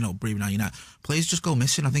like Keane breathing out United, players just go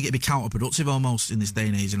missing. I think it'd be counterproductive almost in this day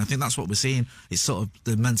and age, and I think that's what we're seeing. It's sort of,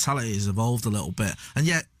 the mentality has evolved a little bit. And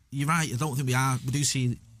yet, you're right, I don't think we do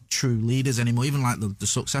see true leaders anymore. Even like the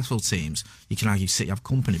successful teams, you can argue City have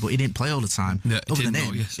company, but he didn't play all the time. Yeah, other than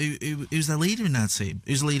him, who's their leader in their team?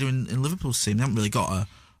 Who's the leader in Liverpool's team? They haven't really got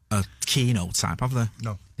a Keano type, have they?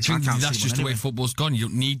 No. That's just the way football's gone. You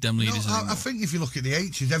don't need them leaders anymore. I think if you look at the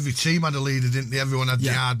H's, every team had a leader, didn't they? Everyone had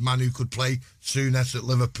the hard man who could play. Souness at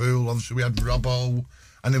Liverpool. Obviously, we had Robbo.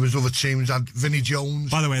 And there was other teams, had Vinnie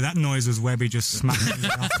Jones. By the way, that noise was Webby just smacking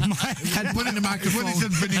it off the mic. Put in the microphone. When he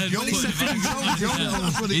said Vinnie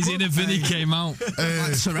Jones, His inner Vinnie came out.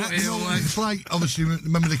 It's like, obviously,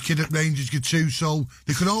 remember the kid at Rangers Gattuso?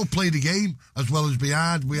 They could all play the game as well as be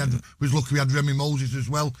hard. We was lucky we had Remy Moses as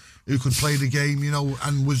well, who could play the game,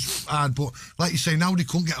 and was hard. But like you say, now they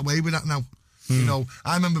couldn't get away with that now.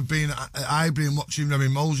 I remember being at Highbury and watching Remy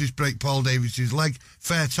Moses break Paul Davies' leg.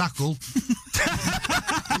 Fair tackle.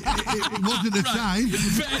 It wasn't the time.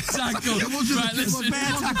 Fair tackle. It wasn't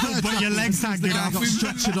fair tackle, but your legs hanging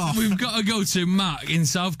off. We've got to go to Matt in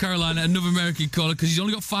South Carolina, another American caller, because he's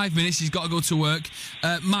only got 5 minutes. He's got to go to work.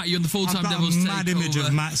 Matt, you're on the full-time Devils. I've got a mad image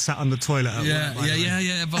of Matt sat on the toilet at work.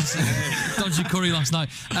 Yeah, boss. Dodgy curry last night.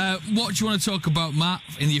 What do you want to talk about, Matt,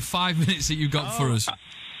 in your 5 minutes that you've got for us?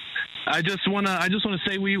 I just want to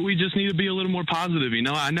say we just need to be a little more positive.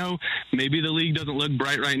 I know maybe the league doesn't look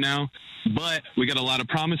bright right now, but we got a lot of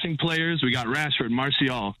promising players. We got Rashford,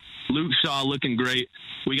 Martial, Luke Shaw looking great.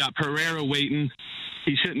 We got Pereira waiting.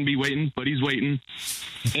 He shouldn't be waiting, but he's waiting.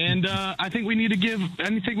 And I think we need to give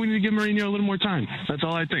Mourinho a little more time. That's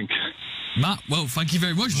all I think. Matt, well, thank you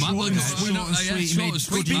very much, Matt.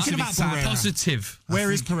 Speaking about Pereira, positive.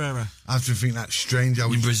 Where is Pereira? I have to think that's strange. I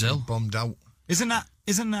was in Brazil, bombed out. Isn't that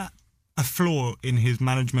a flaw in his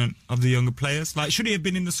management of the younger players? Like, should he have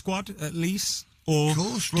been in the squad at least? Or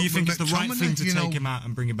do you think it's the right thing to take him out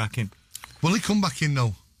and bring him back in? Will he come back in,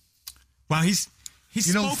 though? Well, he's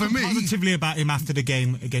spoken positively about him after the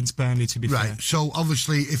game against Burnley, to be fair. Right, so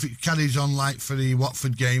obviously if it carries on like for the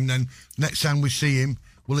Watford game, then next time we see him,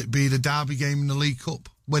 will it be the Derby game in the League Cup?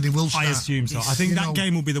 when he will start. I assume so. I think that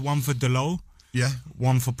game will be the one for Delo. Yeah.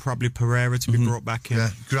 One for probably Pereira to be brought back in. Yeah.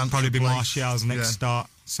 Grant probably be play. Martial's next start.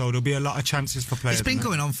 So there'll be a lot of chances for players. It's been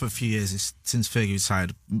going on for a few years since Fergie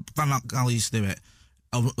retired. Van Gaal used to do it.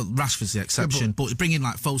 Rashford's the exception. But bring in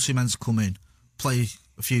like Fosu Mensah come in, play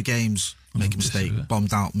a few games, make a mistake,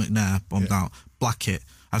 bombed out. McNair, bombed out. Blackett.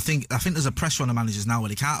 I think there's a pressure on the managers now where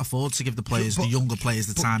they can't afford to give the players, the younger players,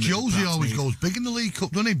 the time. Josie always goes big in the League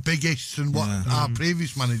Cup, doesn't he? Biggish than what our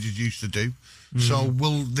previous managers used to do. So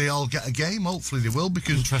will they all get a game? Hopefully they will,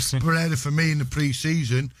 because Pereira, for me, in the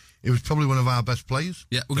pre-season, it was probably one of our best players.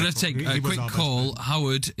 Yeah, we're going to take a quick call.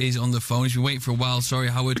 Howard is on the phone. He's been waiting for a while. Sorry,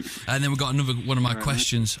 Howard. And then we've got another one of my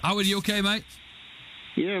questions. Howard, you okay, mate?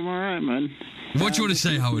 Yeah, I'm all right, man. What do you want to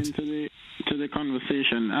say, Howard? To the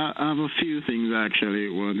conversation, I have a few things I actually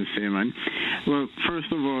want to say, man. Well,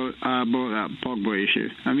 first of all, about that Pogba issue.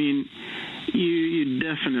 I mean, you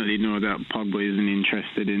definitely know that Pogba isn't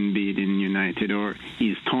interested in being in United, or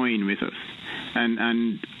he's toying with us.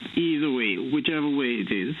 And either way, whichever way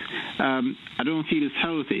it is, I don't feel it's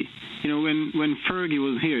healthy. You know, when Fergie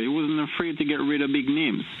was here, he wasn't afraid to get rid of big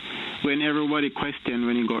names. When everybody questioned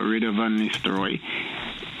when he got rid of Van Nistelrooy,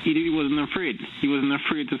 he wasn't afraid. He wasn't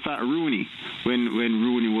afraid to start Rooney when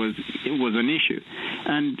Rooney was an issue.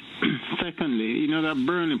 And secondly, you know, that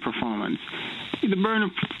Burnley performance. The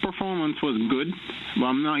Burnley performance was good, but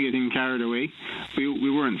I'm not getting carried away. We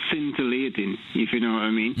weren't scintillating, if you know what I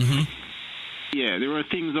mean. Mm-hmm. Yeah, there were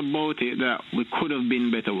things about it that we could have been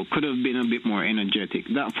better. We could have been a bit more energetic.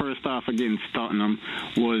 That first half against Tottenham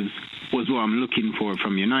was what I'm looking for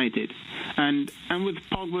from United. And with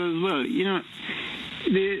Pogba as well, you know,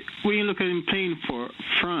 when you look at him playing for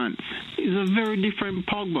France, he's a very different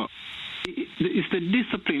Pogba. It's the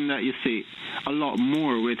discipline that you see a lot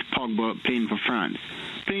more with Pogba playing for France.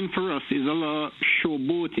 Playing for us is a lot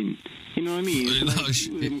showboating. You know what I mean? It's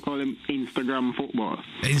like, we call him Instagram football.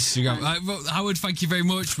 Instagram. Howard, thank you very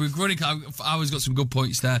much. We're running. Howard's got some good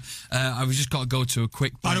points there. I've just got to go to a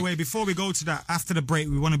quick break. By the way, before we go to that, after the break,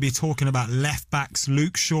 we want to be talking about left backs.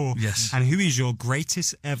 Luke Shaw. Yes. And who is your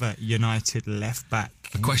greatest ever United left back?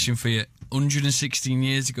 A question for you. 116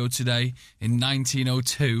 years ago today, in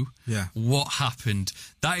 1902, what happened?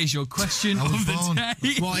 That is your question of the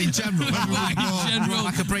day. What in general?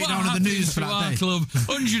 Like a breakdown of the news for that day. Club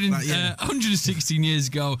 116 years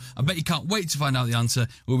ago. I bet you can't wait to find out the answer.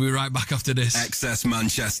 We'll be right back after this. XS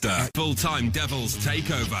Manchester, full-time Devils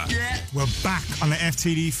takeover. Yeah. We're back on the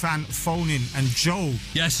FTD fan phone-in, and Joe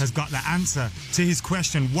has got the answer to his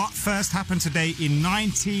question. What first happened today in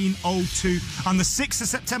 1902? On the 6th of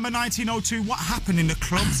September 1902, what happened in the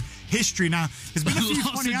club's history? Now, there's been a few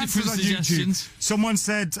funny answers on YouTube. Someone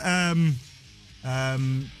said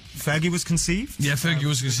Fergie was conceived. Yeah, Fergie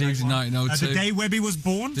was conceived in 1902. The day Webby was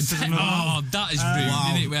born. That is rude,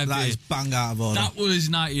 isn't it, Webby? That is bang out of order. That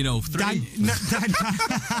was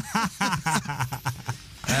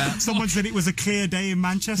 1903. Someone said it was a clear day in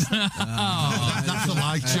Manchester. That's a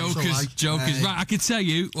lie. Jokers. Right, I can tell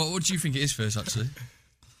you. What do you think it is first, actually?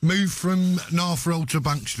 Move from North Road to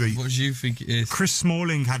Bank Street. What do you think it is? Chris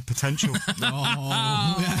Smalling had potential.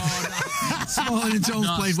 Smalling and Jones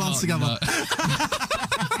played well together.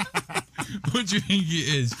 What do you think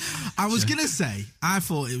it is? I was going to say, I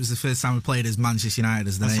thought it was the first time we played as Manchester United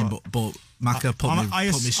as the name, but Macca put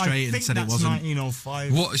me straight and said it wasn't.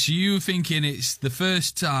 1905. What, so you thinking it's the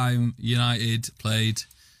first time United played...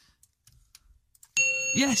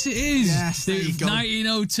 Yes, it is. Yes, there you go.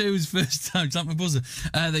 1902 was the first time. Tap my buzzer.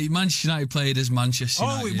 That Manchester United played as Manchester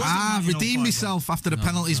United. I redeemed myself after the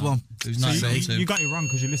penalties one. It was 1902. You got it wrong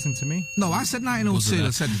because you listened to me. No, I said 1902. I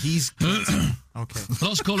said he's. Okay.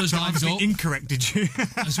 Lots of callers lined up. Incorrect, did you?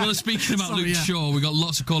 As well as speaking about Luke Shaw, we got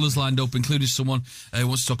lots of callers lined up, including someone who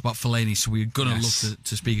wants to talk about Fellaini. So we're gonna love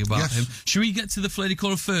to speak about him. Should we get to the Fellaini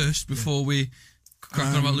caller first before we crack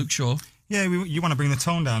on about Luke Shaw? Yeah, you want to bring the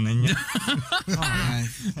tone down, then? Yeah. Right.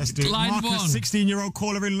 Let's do it. Line Marcus, 16-year-old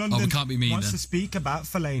caller in London. Oh, it can't be me, wants to speak about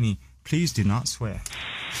Fellaini. Please do not swear.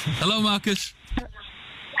 Hello, Marcus.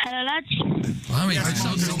 Hello, lads. Well, it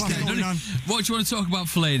sounds okay, doesn't it? What do you want to talk about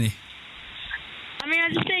Fellaini? I mean, I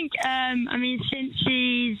just think, since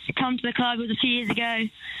he's come to the club, it was a few years ago, and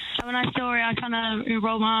when I saw it, I kind of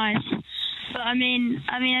rolled my eyes. But I think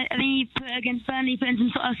he put against Burnley, put in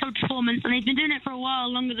some sort of solid performance, and he's been doing it for a while,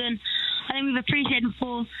 longer than I think we've appreciated him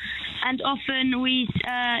for. And often we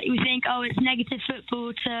think, oh, it's negative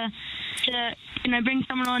football to bring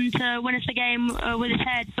someone on to win us a game with his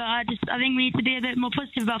head. But I think we need to be a bit more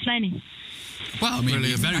positive about Fellaini. Well, I mean,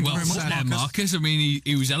 very well put there, Marcus. I mean,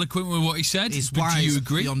 he was eloquent with what he said. He's but wise do you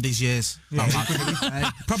agree? beyond his years. Yeah.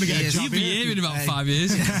 Probably get a job. You'll be here in about 5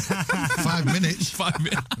 years. 5 minutes. 5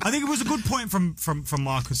 minutes. I think it was a good point from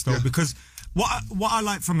Marcus, though, because what I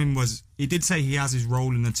liked from him was he did say he has his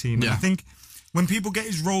role in the team. And I think when people get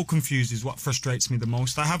his role confused is what frustrates me the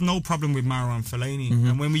most. I have no problem with Marouane Fellaini.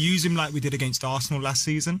 And when we use him like we did against Arsenal last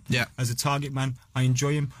season as a target man, I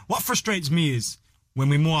enjoy him. What frustrates me is when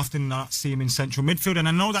we more often not see him in central midfield. And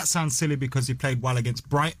I know that sounds silly because he played well against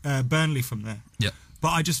Burnley from there. Yeah.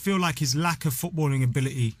 But I just feel like his lack of footballing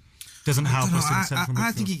ability doesn't help us in central midfield.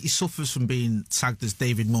 I think he suffers from being tagged as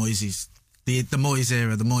David Moyes'. The Moyes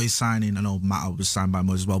era, the Moyes signing. I know Matt was signed by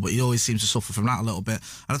Moyes as well, but he always seems to suffer from that a little bit.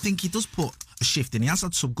 And I think he does put a shift in. He has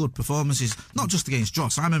had some good performances, not just against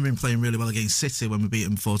Dross. I remember him playing really well against City when we beat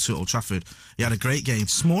him 4-2 at Old Trafford. He had a great game.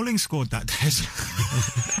 Smalling scored that day.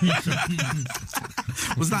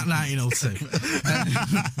 Was that 1902?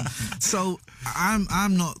 So I'm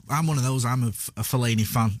one of those. I'm a Fellaini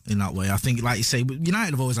fan in that way. I think, like you say,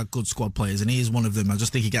 United have always had good squad players, and he is one of them. I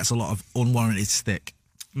just think he gets a lot of unwarranted stick.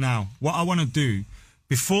 Now, what I want to do,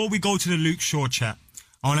 before we go to the Luke Shaw chat,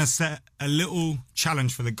 I want to set a little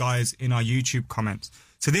challenge for the guys in our YouTube comments.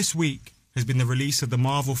 So this week has been the release of the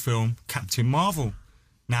Marvel film, Captain Marvel.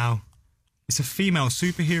 Now, it's a female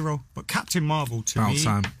superhero, but Captain Marvel, to me,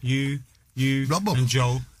 you and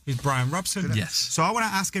Joe, is Brian Robson. Yes. So I want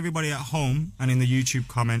to ask everybody at home and in the YouTube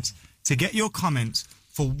comments to get your comments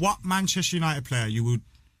for what Manchester United player you would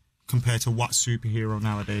compare to what superhero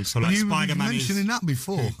nowadays. So like Spider-Man is... mentioning that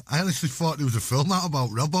before. I honestly thought there was a film out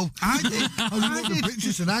about Robbo. I did. I was looking at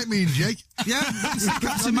pictures tonight, me and Jake. Yeah,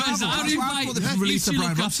 Captain Marvel. You two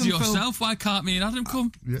look after yourself. Why can't me and Adam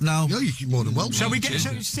come? Yeah. No. Yeah, you're more than welcome. Shall we get...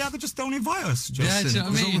 See how they just don't invite us? Yeah, do you know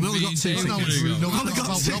what I mean? We've only got 2 tickets. We've only got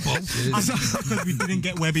Robbo. Because we didn't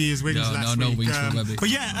get Webby his wings last week. No wings for Webby. But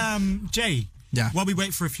yeah, Jay, while we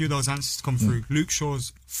wait for a few of those answers to come through, Luke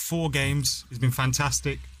Shaw's 4 games has been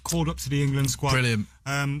fantastic. Called up to the England squad. Brilliant.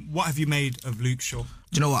 What have you made of Luke Shaw? Do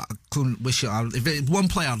you know what? I couldn't wish it. If it one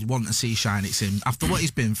player I'd want to see shine, it's him. After what he's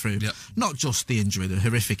been through, not just the injury, the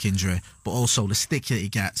horrific injury, but also the stick that he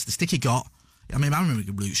gets, the stick he got. I mean, I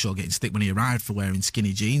remember Luke Shaw getting stick when he arrived for wearing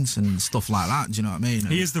skinny jeans and stuff like that. Do you know what I mean?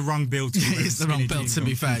 He is the wrong build. He is the wrong build, to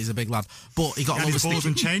be fair. He's a big lad. But he got a lot of stick. Balls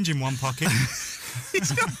and change in one pocket.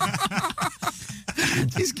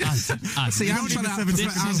 He's good. See, I'm trying to this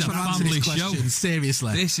is a family show.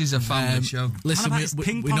 Seriously. This is a family show. Listen,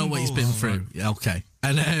 we know what he's been through. Yeah, okay.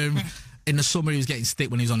 And in the summer, he was getting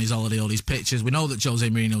stick when he was on his holiday, all these pictures. We know that Jose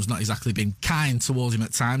Mourinho's not exactly been kind towards him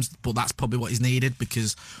at times, but that's probably what he's needed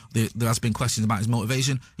because there has been questions about his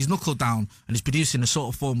motivation. He's knuckled down and he's producing the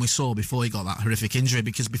sort of form we saw before he got that horrific injury,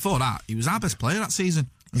 because before that, he was our best player that season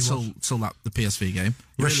until the PSV game.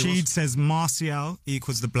 Rashid says Martial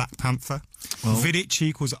equals the Black Panther. Vidic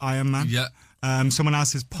equals Iron Man. Yeah. Someone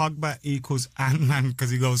else says Pogba equals Ant-Man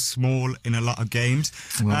because he goes small in a lot of games.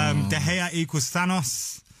 De Gea equals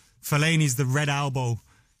Thanos. Fellaini's the Red Elbow.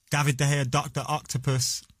 David De Gea, Dr.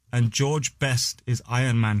 Octopus. And George Best is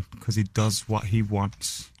Iron Man because he does what he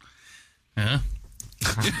wants. Yeah.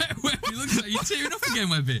 Webby looks like you're tearing up again,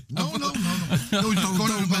 Webby. No.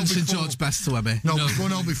 Don't mention George Best to Webby. No, we're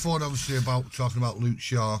going on before, obviously, about talking about Luke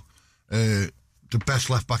Shaw. The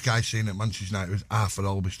best left-back I've seen at Manchester United was Arthur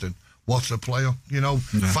Albiston. What a player,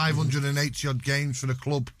 580-odd games for the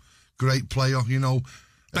club. Great player,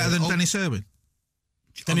 Better than Dennis Irwin?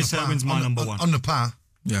 Dennis Irwin's my number one. On the par.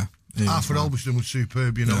 Yeah. Arthur Albiston was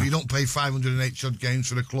superb, You don't play 580-odd games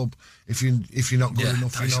for the club if you're not good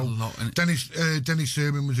enough, A lot, Dennis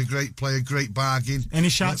Irwin was a great player, great bargain. Any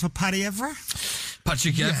shouts for Paddy Evra?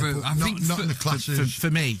 Patrick Evra, I think not in the classes.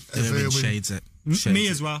 For me, Irwin shades it. Me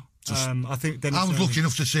as well. I think Dennis I was lucky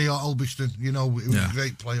enough to see Albiston. He was a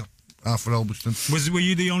great player. Arthur Albiston. Were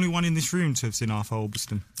you the only one in this room to have seen Arthur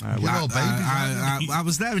Albiston? I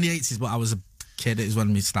was there in the 80s, but I was a kid. It was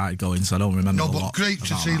when we started going, so I don't remember. No, but great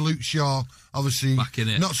to see Luke Shaw. Obviously, back in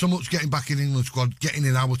it. Not so much getting back in England squad, getting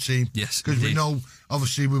in our team. Yes, because we know.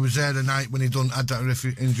 Obviously, we was there the night when he had that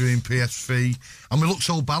horrific injury in PSV, and we looked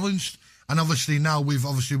so balanced. And obviously now with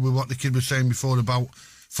what the kid was saying before about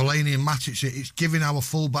Fellaini and Matic, it's giving our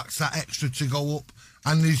fullbacks that extra to go up,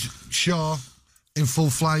 and there's Shaw in full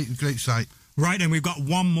flight. Great sight. Right, and we've got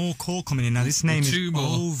one more call coming in now. This name is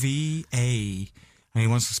OVA. And he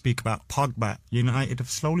wants to speak about Pogba. United have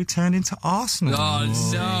slowly turned into Arsenal. Oh,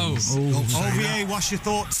 no. OVA, what's your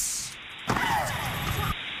thoughts?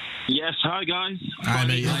 Yes, hi guys. Hi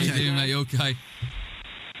mate, how you doing, mate? Okay.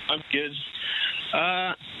 I'm good.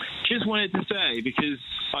 Just wanted to say, because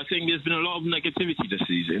I think there's been a lot of negativity this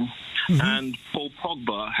season, and Paul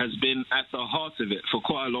Pogba has been at the heart of it for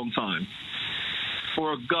quite a long time.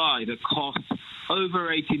 For a guy that costs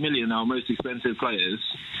over 80 million, our most expensive players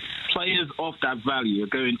of that value are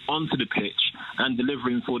going onto the pitch and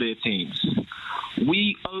delivering for their teams.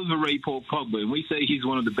 We overrate Paul Pogba and we say he's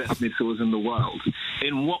one of the best midfielders in the world.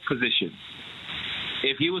 In what position?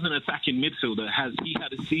 If he was an attacking midfielder, he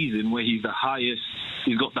had a season where he's got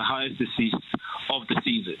the highest assists of the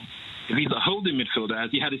season. If he's a holding midfielder,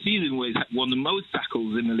 he had a season where he's won the most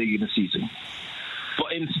tackles in the league in a season.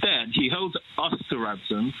 But instead, he holds us to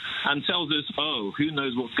ransom and tells us, who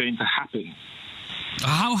knows what's going to happen.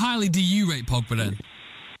 How highly do you rate Pogba then?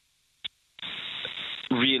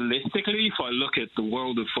 Realistically, if I look at the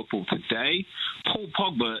world of football today, Paul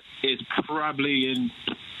Pogba is probably in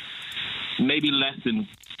maybe less than,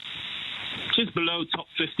 just below top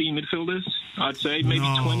 15 midfielders, I'd say, maybe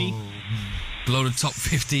 20. Below the top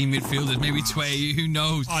 15 midfielders, maybe 20, who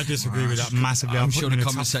knows? I disagree with that massively. I'm sure the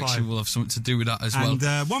comment section will have something to do with that as well.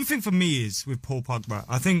 And one thing for me is, with Paul Pogba,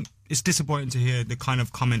 I think it's disappointing to hear the kind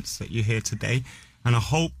of comments that you hear today, and I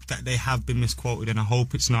hope that they have been misquoted, and I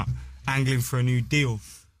hope it's not angling for a new deal.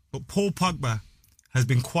 But Paul Pogba has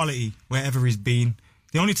been quality wherever he's been.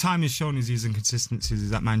 The only time he's shown his inconsistencies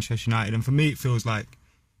is at Manchester United, and for me it feels like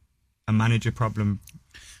a manager problem.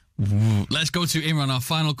 Let's go to Imran, our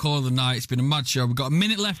final call of the night. It's been a mad show. We've got a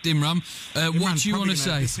minute left, Imran. What do you want to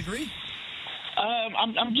say? Disagree?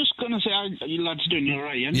 I'm just going to say, you lads doing all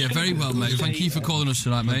right, yeah? Yeah, very well, mate. Thank you for calling us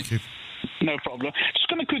tonight, mate. No problem. Just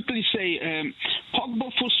going to quickly say,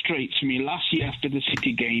 Pogba frustrates me. Last year after the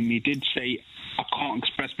City game, he did say, I can't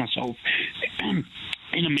express myself in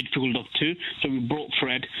a midfield of two, so we brought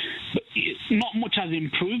Fred. But not much has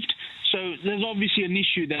improved. So there's obviously an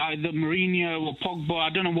issue there, either Mourinho or Pogba, I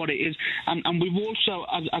don't know what it is. And we've also,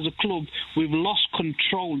 as a club, we've lost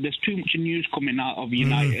control. There's too much news coming out of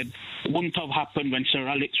United. Wouldn't have happened when Sir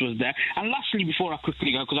Alex was there. And lastly, before I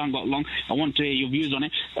quickly go, because I haven't got long, I want to hear your views on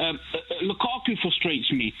it. Lukaku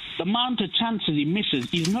frustrates me. The amount of chances he misses,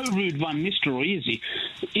 he's no Ruud van Nistelrooy, is he?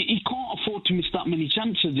 He can't afford to miss that many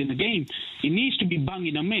chances in a game. He needs to be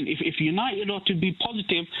banging them in. If United are to be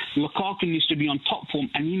positive, Lukaku needs to be on top form,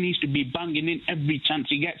 and he needs to be banging in every chance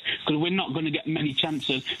he gets, because we're not going to get many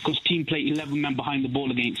chances because team play 11 men behind the ball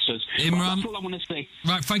against us. Imran, that's all I want to say.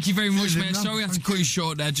 Right, thank you very much, mate. Sorry I had to cut you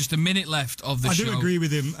short there. Just a minute left of the show. I do agree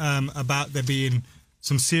with him about there being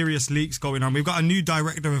some serious leaks going on. We've got a new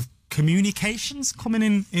director of communications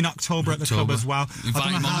coming in October at the club as well.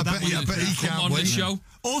 I don't know how that will come on the show.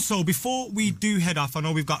 Also, before we do head off, I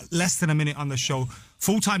know we've got less than a minute on the show.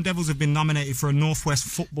 Full-Time Devils have been nominated for a Northwest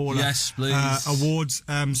Footballer Awards.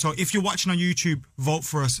 So if you're watching on YouTube, vote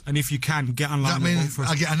for us. And if you can, get online and vote for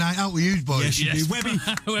us. I get a night out with you, boys. Yes, you do.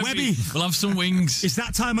 Webby. We'll have some wings. It's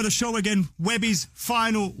that time of the show again. Webby's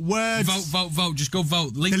final words. Vote. Just go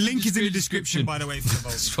vote. The link is in the description, by the way, for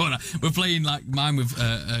the vote. We're playing like mine with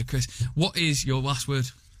Chris. What is your last word?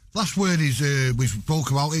 Last word is, we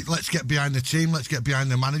spoke about it, let's get behind the team, let's get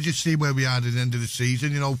behind the manager, see where we are at the end of the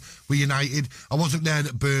season. You know, we're United. I wasn't there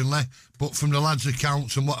at Burnley, but from the lads'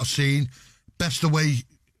 accounts and what I've seen, best away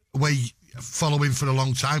following for a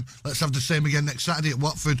long time. Let's have the same again next Saturday at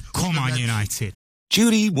Watford. Come on, United.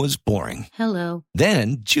 Judy was boring. Hello.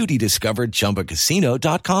 Then Judy discovered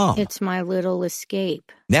ChumbaCasino.com. It's my little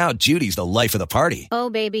escape. Now Judy's the life of the party. Oh,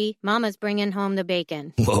 baby, mama's bringing home the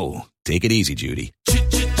bacon. Whoa, take it easy, Judy.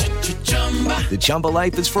 The Chumba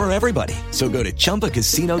life is for everybody. So go to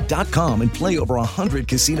ChumbaCasino.com and play over 100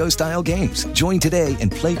 casino-style games. Join today and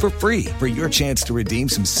play for free for your chance to redeem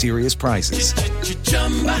some serious prizes.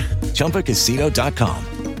 ChumbaCasino.com.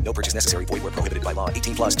 No purchase necessary. Void where prohibited by law.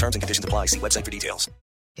 18+ terms and conditions apply. See website for details.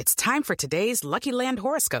 It's time for today's Lucky Land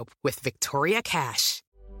horoscope with Victoria Cash.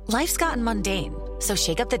 Life's gotten mundane, so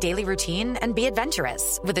shake up the daily routine and be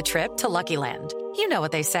adventurous with a trip to Lucky Land. You know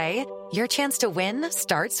what they say. Your chance to win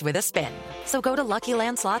starts with a spin. So go to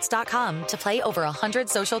LuckyLandSlots.com to play over 100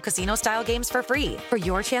 social casino-style games for free for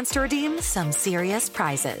your chance to redeem some serious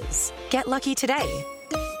prizes. Get lucky today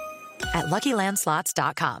at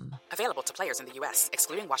LuckyLandSlots.com. Available to players in the U.S.,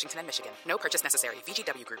 excluding Washington and Michigan. No purchase necessary.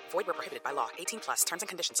 VGW Group. Void where prohibited by law. 18+. Terms and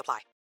conditions apply.